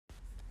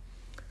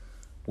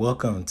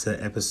Welcome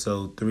to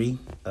episode 3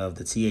 of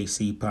the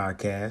THC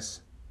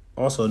podcast,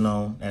 also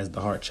known as the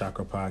Heart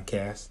Chakra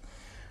podcast,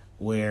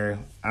 where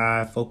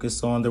I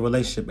focus on the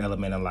relationship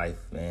element of life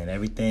and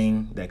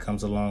everything that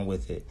comes along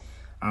with it.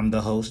 I'm the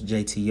host,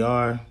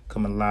 JTR,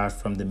 coming live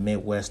from the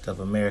Midwest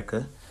of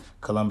America,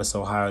 Columbus,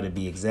 Ohio to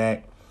be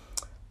exact.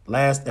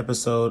 Last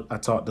episode, I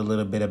talked a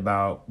little bit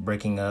about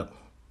breaking up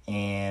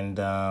and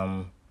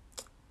the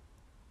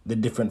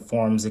different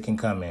forms it can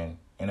come in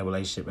a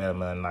relationship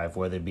element in life,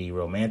 whether it be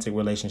romantic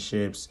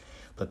relationships,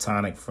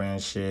 platonic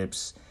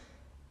friendships,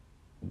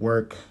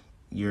 work,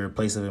 your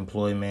place of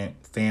employment,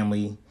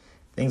 family,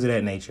 things of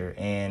that nature.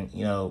 And,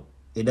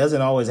 it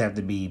doesn't always have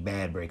to be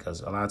bad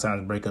breakups. A lot of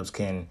times breakups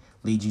can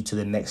lead you to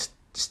the next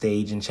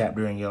stage and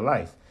chapter in your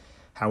life.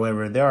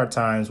 However, there are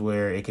times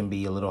where it can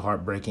be a little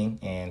heartbreaking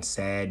and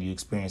sad. You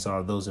experience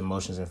all of those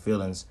emotions and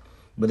feelings,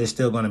 but there's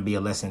still going to be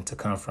a lesson to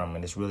come from.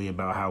 And it's really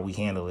about how we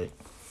handle it,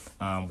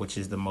 which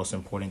is the most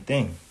important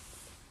thing.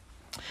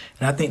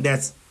 And I think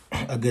that's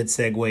a good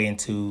segue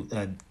into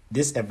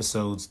this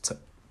episode's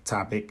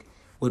topic,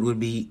 which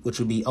would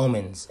be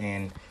omens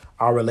and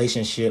our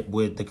relationship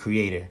with the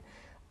Creator,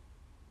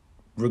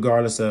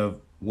 regardless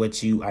of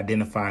what you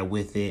identify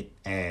with it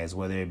as,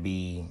 whether it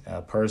be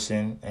a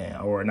person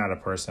or not a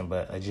person,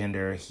 but a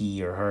gender,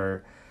 he or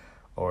her,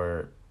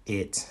 or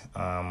it,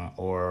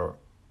 or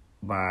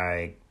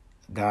by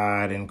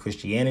God and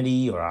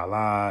Christianity or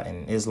Allah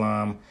and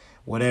Islam,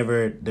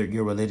 whatever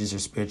your religious or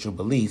spiritual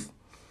belief.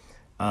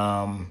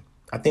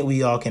 I think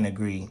we all can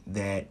agree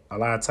that a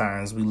lot of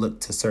times we look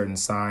to certain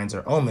signs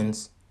or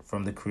omens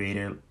from the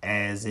Creator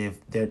as if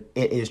it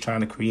is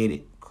trying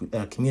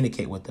to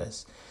communicate with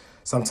us.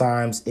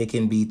 Sometimes it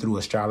can be through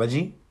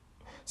astrology.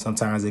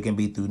 Sometimes it can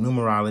be through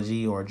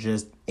numerology or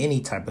just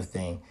any type of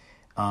thing.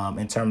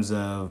 In terms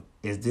of,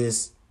 is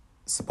this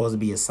supposed to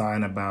be a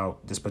sign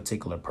about this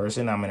particular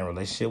person I'm in a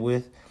relationship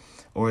with?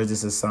 Or is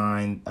this a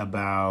sign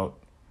about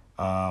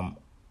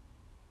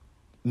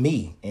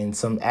me and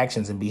some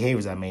actions and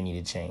behaviors I may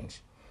need to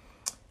change?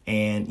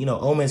 And,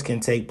 omens can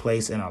take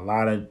place in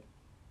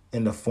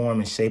the form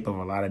and shape of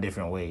a lot of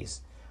different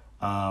ways.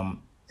 And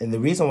the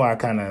reason why I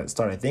kind of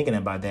started thinking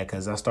about that,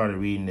 because I started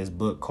reading this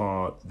book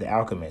called The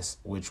Alchemist,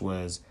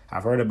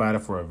 I've heard about it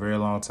for a very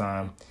long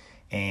time.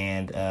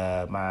 And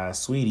my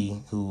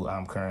sweetie, who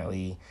I'm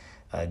currently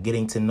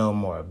getting to know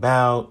more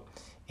about,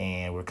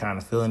 and we're kind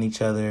of feeling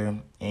each other.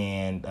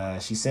 And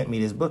she sent me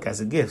this book as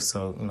a gift.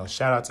 So,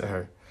 shout out to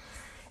her.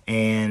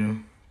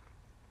 And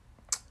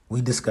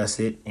we discussed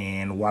it.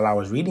 And while I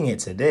was reading it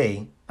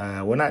today,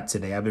 not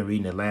today, I've been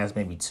reading it last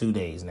maybe 2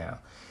 days now,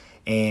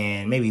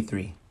 and maybe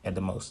 3 at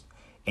the most.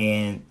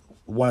 And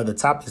one of the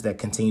topics that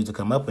continues to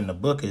come up in the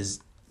book is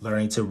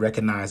learning to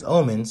recognize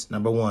omens,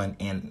 number one,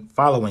 and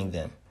following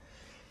them.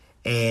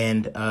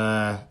 And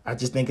I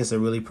just think it's a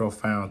really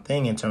profound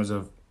thing in terms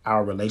of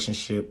our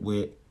relationship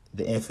with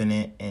the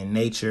infinite and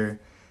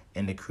nature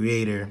and the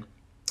Creator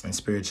and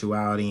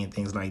spirituality and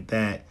things like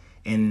that,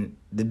 and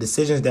the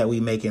decisions that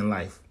we make in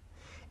life.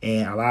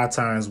 And a lot of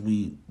times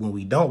when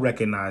we don't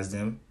recognize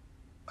them,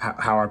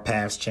 how our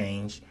paths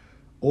change,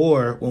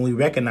 or when we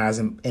recognize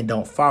them and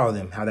don't follow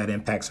them, how that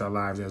impacts our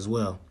lives as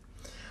well.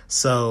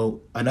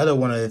 So another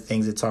one of the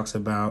things it talks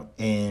about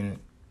in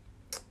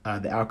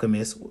The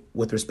Alchemist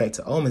with respect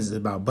to omens is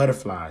about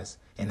butterflies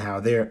and how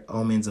they're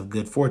omens of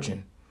good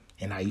fortune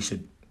and how you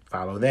should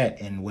follow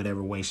that in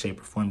whatever way,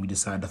 shape, or form you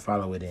decide to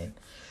follow it in.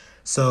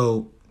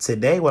 So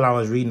today, while I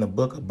was reading the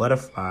book, a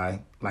butterfly,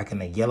 like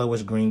in a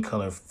yellowish green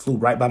color, flew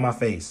right by my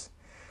face.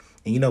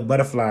 And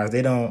butterflies,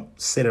 they don't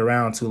sit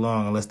around too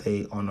long unless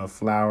they on a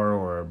flower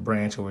or a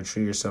branch or a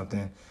tree or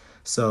something.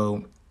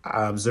 So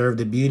I observed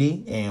the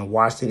beauty and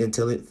watched it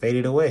until it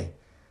faded away.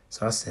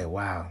 So I said,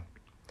 wow.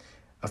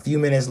 A few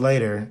minutes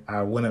later,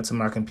 I went up to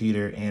my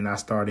computer and I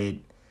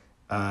started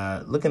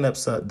looking up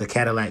the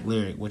Cadillac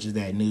Lyriq, which is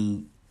that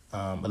new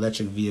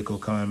electric vehicle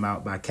coming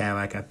out by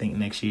Cadillac, I think,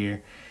 next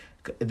year.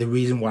 The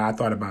reason why I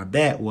thought about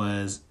that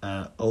was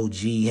OG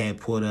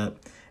had pulled up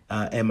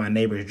at my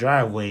neighbor's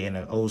driveway in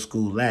an old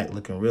school Lac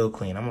looking real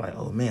clean. I'm like,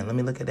 oh man, let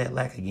me look at that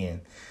Lac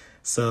again.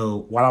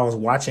 So while I was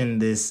watching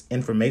this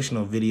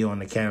informational video on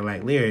the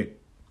Cadillac Lyriq,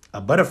 a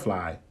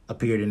butterfly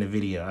appeared in the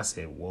video. I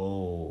said,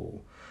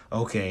 whoa,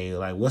 okay,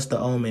 like what's the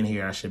omen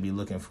here I should be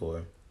looking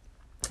for?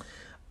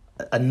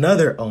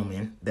 Another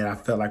omen that I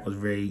felt like was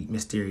very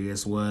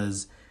mysterious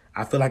was,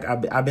 I feel like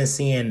I've been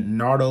seeing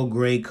Nardo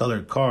gray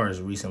colored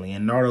cars recently.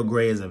 And Nardo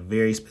gray is a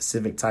very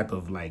specific type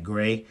of like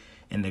gray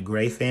in the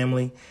gray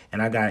family.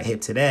 And I got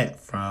hit to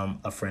that from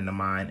a friend of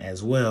mine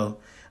as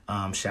well.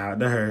 Shout out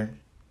to her.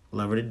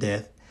 Love her to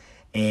death.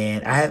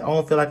 And I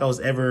don't feel like I was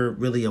ever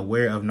really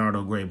aware of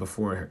Nardo gray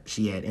before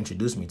she had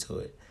introduced me to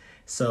it.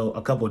 So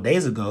a couple of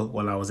days ago,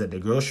 while I was at the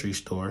grocery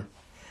store,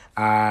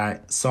 I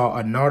saw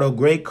a Nardo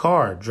gray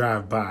car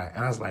drive by.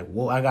 And I was like,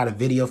 whoa, I got a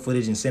video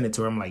footage and sent it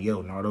to her. I'm like,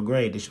 yo, Nardo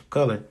gray, this your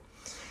color.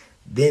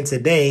 Then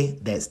today,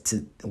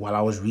 while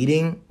I was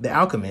reading The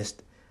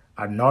Alchemist,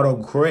 a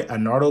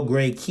Nardo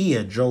gray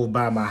Kia drove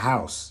by my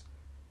house.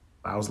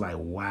 I was like,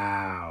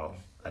 wow,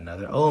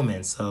 another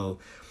omen. So,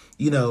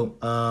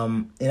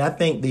 And I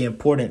think the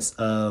importance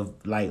of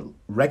like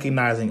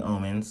recognizing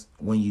omens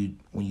when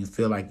you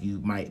feel like you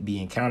might be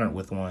encountered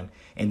with one,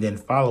 and then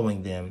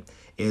following them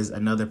is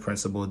another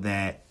principle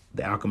that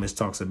the alchemist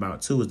talks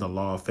about too, is the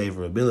law of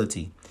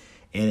favorability.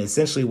 And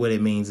essentially what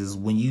it means is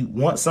when you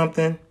want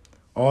something,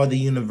 all the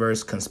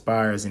universe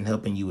conspires in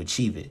helping you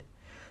achieve it.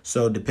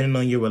 So depending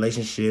on your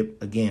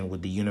relationship, again,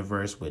 with the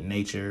universe, with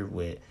nature,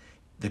 with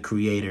the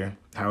creator,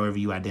 however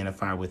you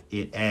identify with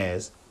it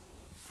as,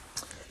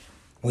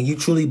 when you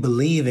truly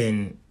believe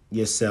in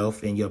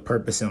yourself and your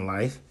purpose in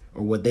life,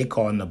 or what they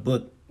call in the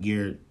book,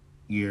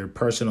 your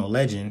personal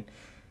legend,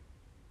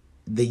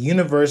 the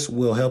universe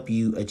will help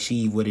you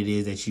achieve what it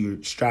is that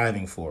you're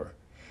striving for.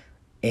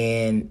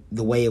 And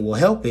the way it will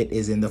help it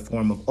is in the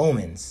form of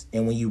omens.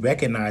 And when you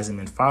recognize them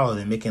and follow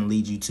them, it can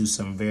lead you to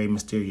some very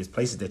mysterious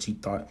places that you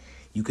thought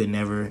you could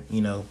never,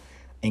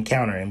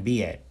 encounter and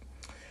be at.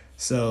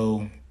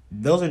 So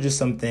those are just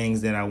some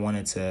things that I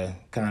wanted to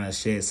kind of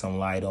shed some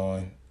light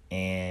on.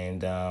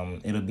 And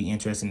it'll be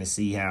interesting to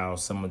see how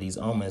some of these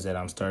omens that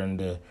I'm starting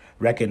to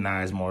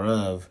recognize more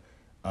of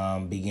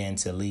begin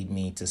to lead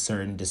me to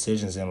certain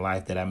decisions in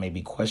life that I may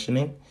be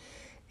questioning,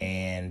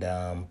 and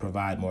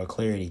provide more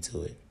clarity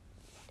to it.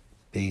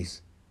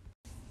 Peace.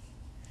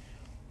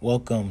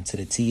 Welcome to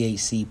the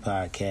THC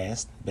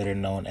podcast, better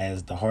known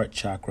as the Heart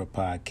Chakra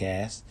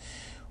podcast,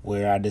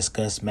 where I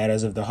discuss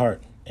matters of the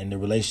heart and the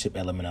relationship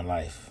element of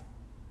life.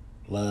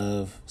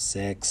 Love,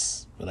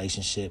 sex,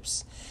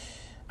 relationships.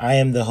 I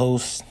am the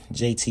host,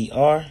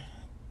 JTR,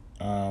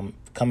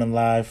 coming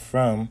live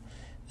from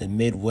the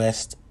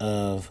Midwest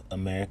of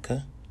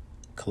America,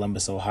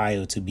 Columbus,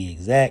 Ohio to be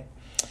exact.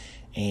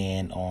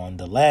 And on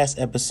the last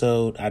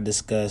episode, I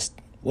discussed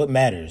what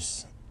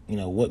matters.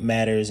 What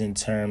matters in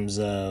terms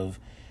of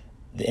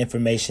the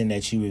information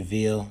that you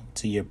reveal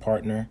to your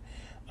partner,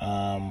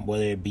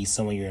 whether it be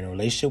someone you're in a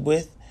relationship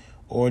with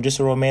or just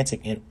a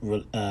romantic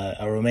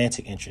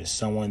interest,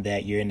 someone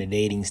that you're in the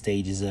dating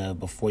stages of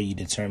before you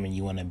determine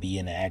you want to be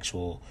in an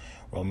actual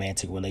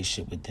romantic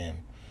relationship with them,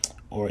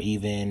 or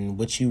even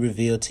what you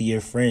reveal to your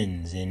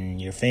friends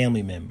and your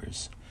family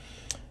members.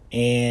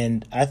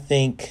 And I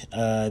think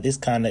this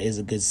kind of is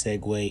a good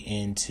segue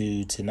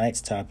into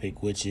tonight's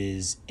topic, which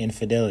is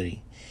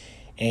infidelity.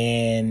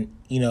 And,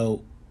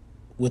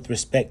 with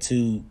respect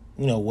to,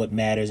 what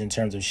matters in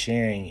terms of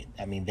sharing,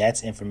 I mean,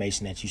 that's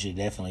information that you should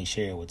definitely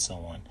share with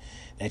someone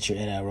that you're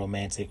in a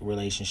romantic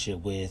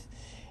relationship with.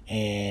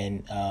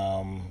 And,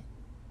 on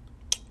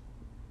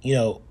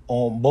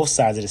both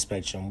sides of the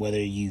spectrum, whether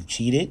you've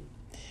cheated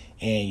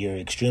and you're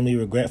extremely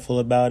regretful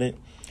about it,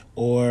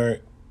 or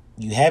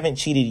you haven't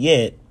cheated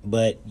yet,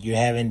 but you're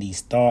having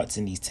these thoughts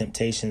and these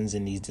temptations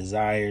and these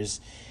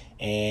desires.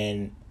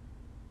 And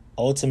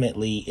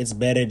ultimately, it's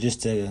better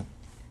just to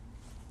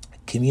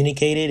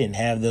communicate it and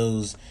have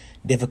those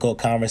difficult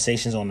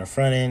conversations on the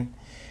front end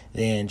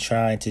than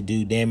trying to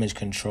do damage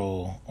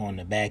control on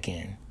the back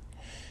end.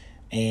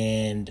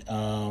 And,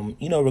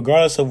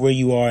 regardless of where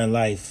you are in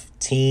life,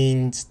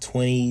 teens,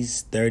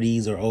 20s,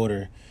 30s, or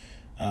older,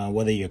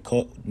 whether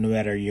no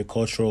matter your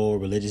cultural or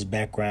religious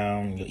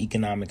background, your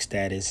economic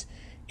status,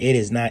 it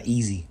is not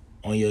easy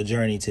on your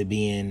journey to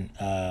being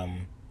a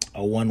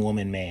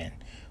one-woman man,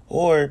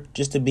 or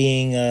just to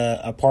being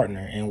a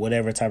partner in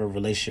whatever type of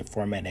relationship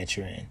format that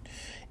you're in.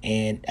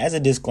 And as a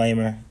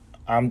disclaimer,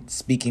 I'm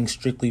speaking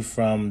strictly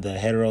from the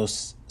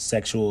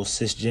heterosexual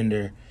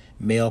cisgender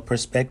male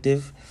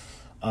perspective,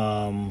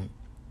 because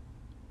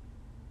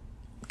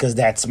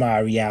that's my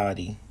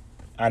reality.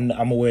 I'm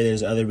aware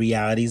there's other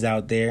realities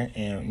out there,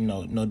 and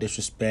no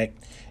disrespect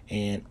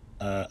and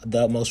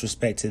the utmost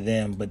respect to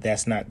them, but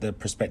that's not the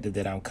perspective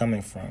that I'm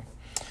coming from.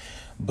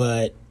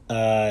 But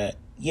to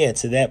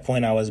that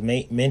point I was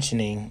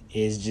mentioning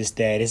is just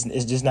that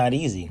it's just not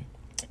easy.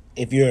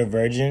 If you're a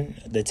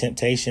virgin, the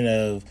temptation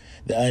of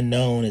the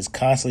unknown is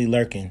constantly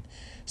lurking.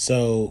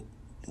 So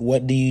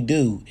what do you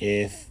do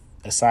if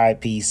a side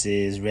piece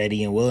is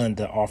ready and willing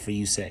to offer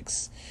you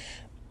sex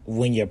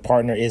when your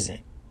partner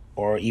isn't?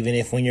 Or even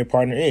if when your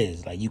partner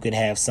is, like, you could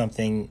have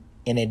something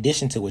in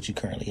addition to what you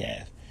currently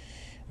have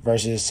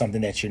versus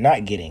something that you're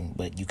not getting,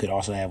 but you could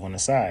also have on the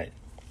side.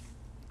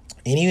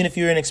 And even if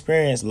you're an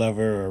experienced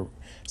lover or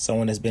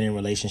someone that's been in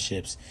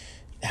relationships,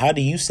 how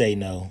do you say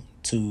no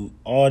to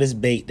all this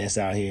bait that's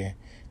out here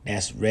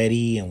that's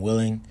ready and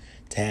willing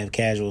to have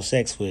casual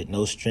sex with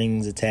no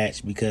strings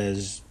attached,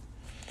 because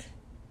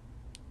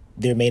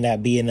there may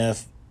not be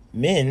enough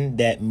men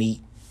that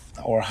meet,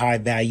 or high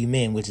value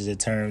men, which is a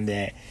term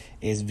that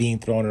is being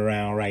thrown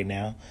around right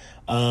now,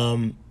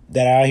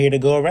 that are out here to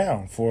go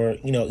around for,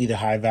 either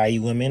high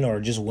value women or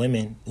just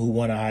women who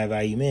want a high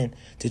value man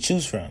to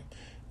choose from,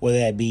 whether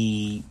that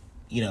be,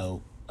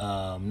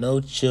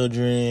 no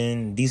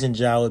children, decent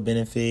job with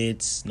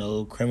benefits,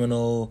 no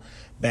criminal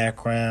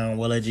background,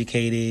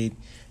 well-educated,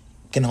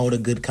 can hold a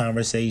good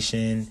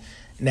conversation.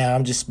 Now,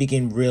 I'm just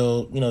speaking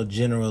real,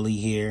 generally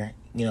here.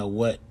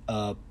 What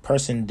a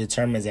person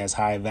determines as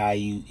high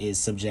value is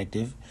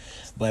subjective,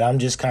 but I'm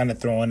just kind of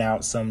throwing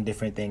out some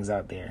different things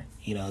out there.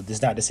 This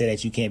is not to say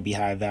that you can't be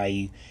high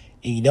value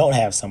and you don't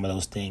have some of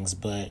those things.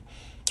 But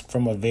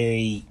from a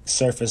very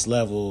surface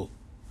level,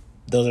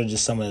 those are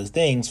just some of the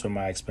things from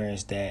my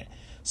experience that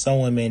some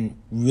women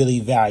really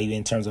value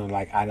in terms of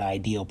like an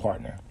ideal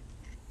partner.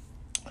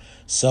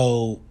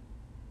 So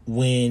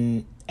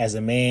when, as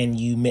a man,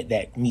 you meet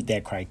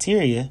that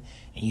criteria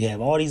and you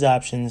have all these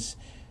options,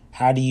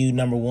 how do you,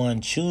 number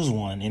one, choose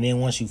one? And then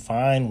once you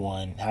find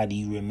one, how do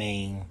you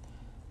remain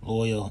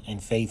loyal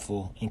and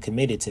faithful and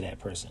committed to that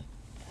person?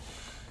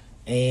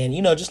 And,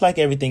 just like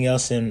everything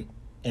else in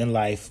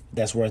life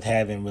that's worth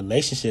having,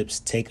 relationships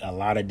take a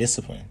lot of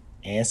discipline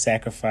and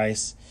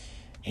sacrifice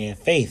and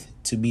faith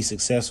to be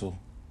successful,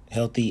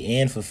 healthy,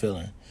 and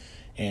fulfilling.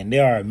 And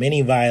there are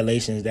many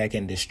violations that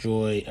can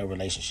destroy a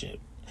relationship.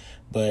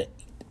 But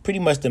pretty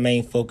much the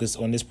main focus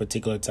on this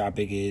particular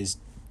topic is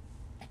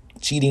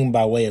cheating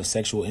by way of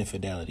sexual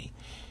infidelity.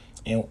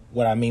 And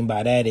what I mean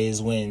by that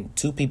is when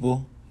two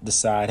people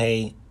decide,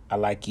 hey, I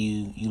like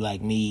you, you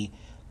like me,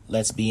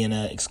 let's be in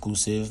an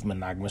exclusive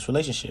monogamous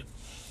relationship.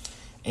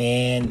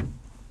 And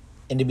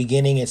in the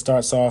beginning, it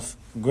starts off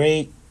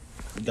great.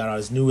 You got all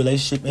this new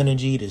relationship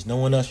energy. There's no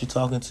one else you're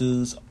talking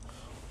to. So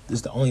this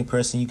is the only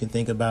person you can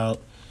think about.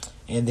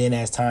 And then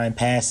as time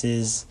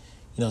passes,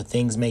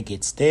 things may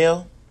get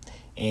stale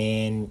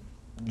and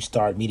you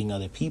start meeting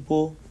other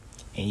people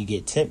and you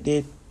get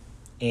tempted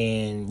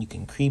and you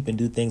can creep and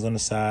do things on the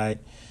side.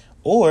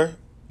 Or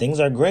things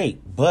are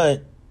great,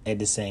 but at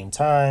the same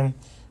time,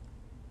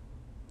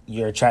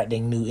 you're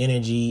attracting new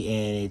energy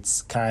and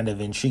it's kind of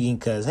intriguing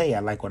because, hey, I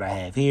like what I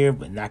have here,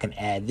 but I can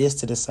add this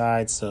to the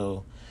side.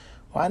 So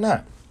why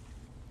not?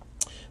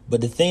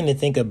 But the thing to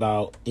think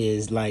about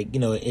is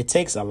it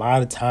takes a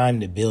lot of time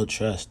to build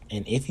trust.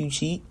 And if you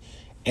cheat,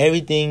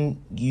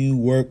 everything you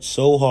worked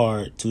so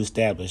hard to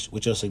establish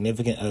with your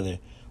significant other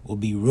will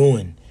be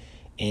ruined.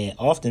 And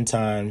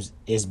oftentimes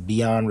it's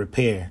beyond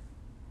repair,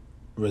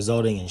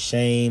 resulting in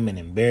shame and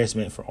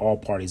embarrassment for all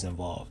parties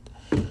involved.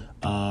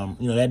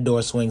 That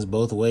door swings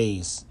both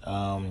ways.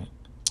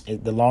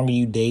 The longer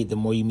you date, the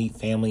more you meet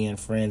family and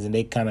friends, and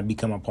they kind of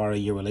become a part of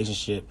your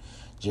relationship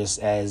just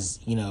as,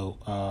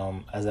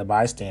 as a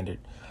bystander.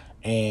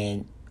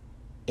 And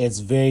it's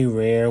very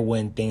rare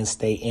when things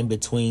stay in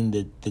between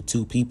the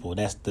two people.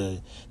 That's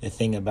the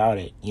thing about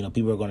it.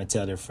 People are going to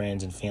tell their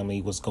friends and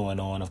family what's going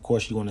on. Of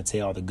course, you want to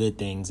tell all the good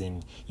things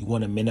and you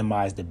want to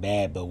minimize the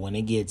bad. But when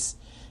it gets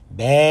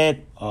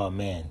bad, oh,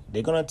 man,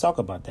 they're going to talk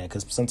about that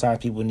because sometimes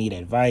people need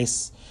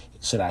advice.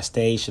 Should I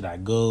stay? Should I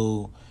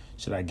go?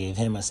 Should I give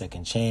him a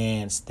second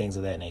chance? Things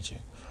of that nature.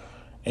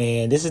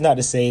 And this is not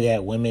to say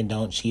that women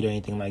don't cheat or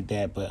anything like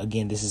that. But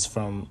again, this is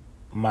from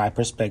my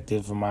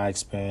perspective, from my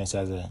experience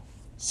as a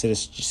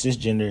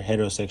cisgender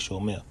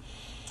heterosexual male.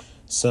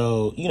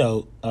 So,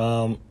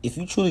 if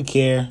you truly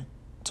care,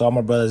 to all my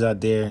brothers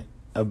out there,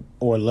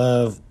 or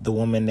love the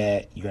woman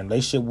that you're in a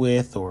relationship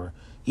with, or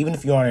even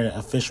if you aren't in an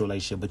official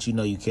relationship, but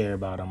you care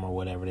about them or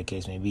whatever the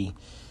case may be,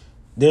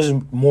 there's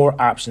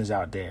more options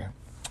out there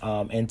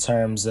in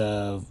terms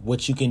of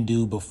what you can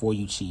do before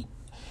you cheat.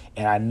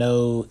 And I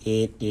know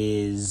it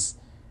is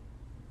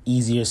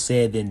easier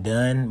said than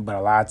done, but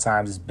a lot of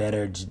times it's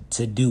better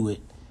to do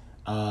it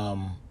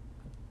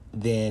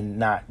than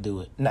not do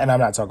it. And I'm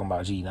not talking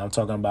about cheating. I'm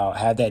talking about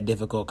have that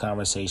difficult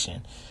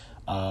conversation.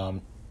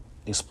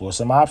 Explore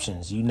some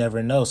options. You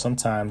never know.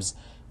 Sometimes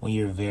when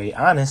you're very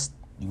honest,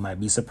 you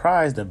might be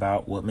surprised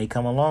about what may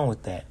come along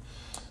with that.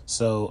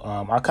 So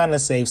I'll kind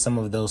of save some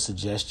of those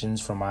suggestions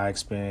from my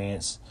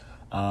experience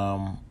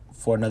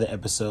for another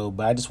episode.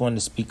 But I just wanted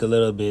to speak a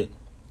little bit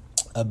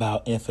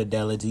about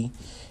infidelity.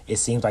 It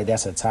seems like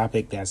that's a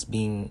topic that's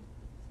being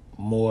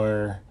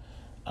more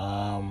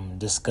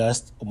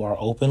discussed more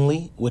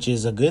openly, which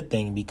is a good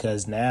thing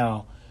because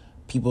now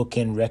people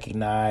can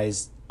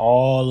recognize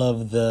all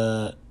of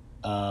the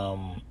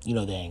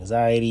the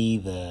anxiety,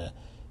 the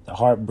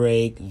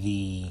heartbreak,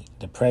 the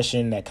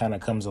depression that kind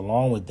of comes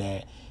along with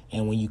that.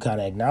 And when you kind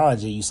of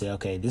acknowledge it, you say,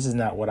 okay, this is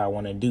not what I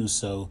want to do.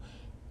 So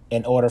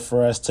in order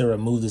for us to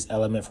remove this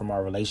element from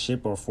our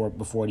relationship or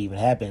before it even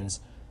happens,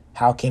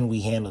 how can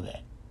we handle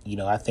that?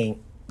 I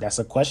think that's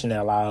a question that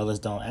a lot of us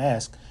don't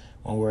ask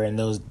when we're in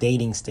those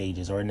dating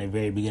stages or in the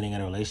very beginning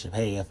of a relationship.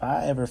 Hey, if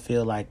I ever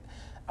feel like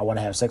I want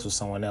to have sex with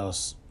someone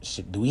else,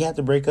 do we have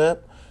to break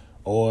up?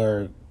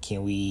 Or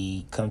can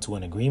we come to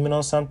an agreement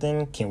on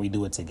something? Can we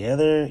do it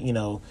together?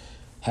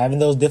 Having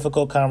those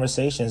difficult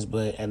conversations,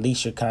 but at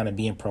least you're kind of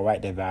being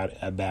proactive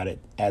about it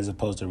as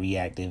opposed to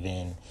reactive.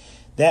 And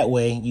that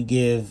way you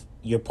give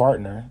your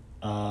partner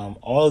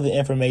all of the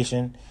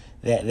information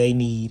that they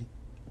need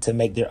to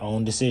make their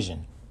own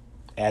decision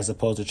as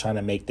opposed to trying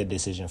to make the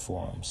decision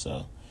for them.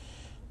 So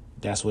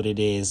that's what it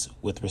is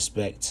with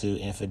respect to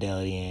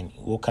infidelity. And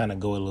we'll kind of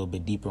go a little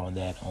bit deeper on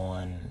that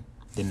on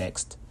the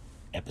next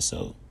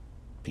episode.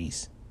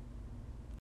 Peace.